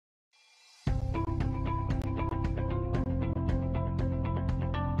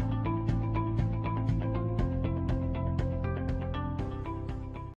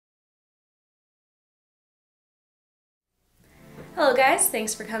Hello guys,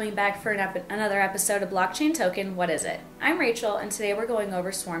 thanks for coming back for another episode of Blockchain Token, What Is It? I'm Rachel and today we're going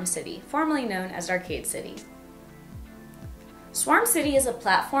over Swarm City, formerly known as Arcade City. Swarm City is a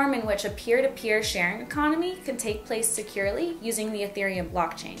platform in which a peer-to-peer sharing economy can take place securely using the Ethereum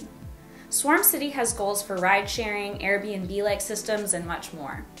blockchain. Swarm City has goals for ride-sharing, AirBnB-like systems, and much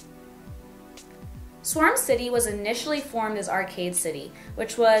more. Swarm City was initially formed as Arcade City,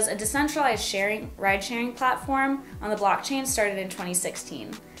 which was a decentralized ride-sharing platform on the blockchain started in 2016.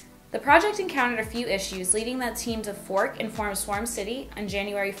 The project encountered a few issues, leading the team to fork and form Swarm City on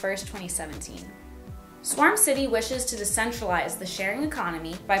January 1st, 2017. Swarm City wishes to decentralize the sharing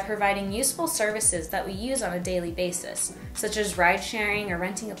economy by providing useful services that we use on a daily basis, such as ride-sharing or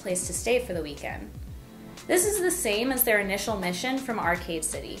renting a place to stay for the weekend. This is the same as their initial mission from Arcade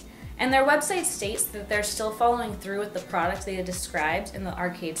City, and their website states that they're still following through with the product they had described in the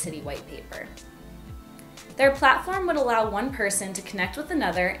Arcade City white paper. Their platform would allow one person to connect with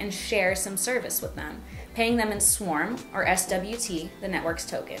another and share some service with them, paying them in Swarm, or SWT, the network's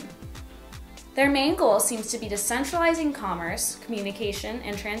token. Their main goal seems to be decentralizing commerce, communication,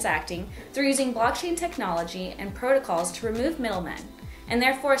 and transacting through using blockchain technology and protocols to remove middlemen, and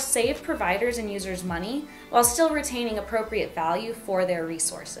therefore save providers and users money while still retaining appropriate value for their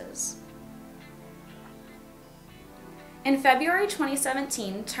resources. In February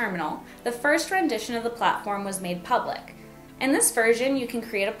 2017, Terminal, the first rendition of the platform, was made public. In this version, you can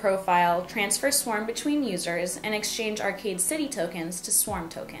create a profile, transfer Swarm between users, and exchange Arcade City tokens to Swarm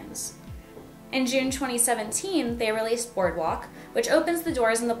tokens. In June 2017, they released Boardwalk, which opens the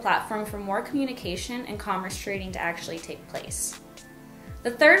doors in the platform for more communication and commerce trading to actually take place.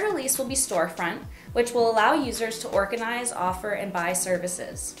 The third release will be Storefront, which will allow users to organize, offer, and buy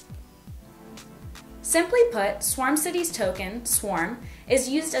services. Simply put, Swarm City's token, Swarm, is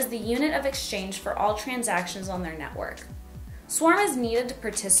used as the unit of exchange for all transactions on their network. Swarm is needed to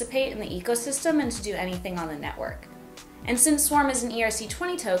participate in the ecosystem and to do anything on the network. And since Swarm is an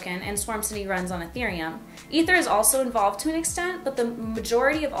ERC20 token and Swarm City runs on Ethereum, Ether is also involved to an extent, but the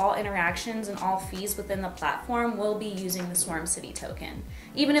majority of all interactions and all fees within the platform will be using the Swarm City token,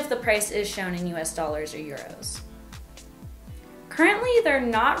 even if the price is shown in US dollars or euros. Currently, there are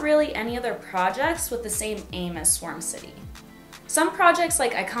not really any other projects with the same aim as Swarm City. Some projects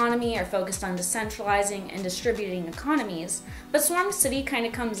like Economy are focused on decentralizing and distributing economies, but Swarm City kind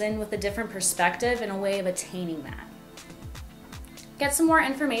of comes in with a different perspective and a way of attaining that. Get some more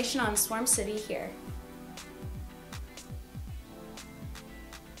information on Swarm City here.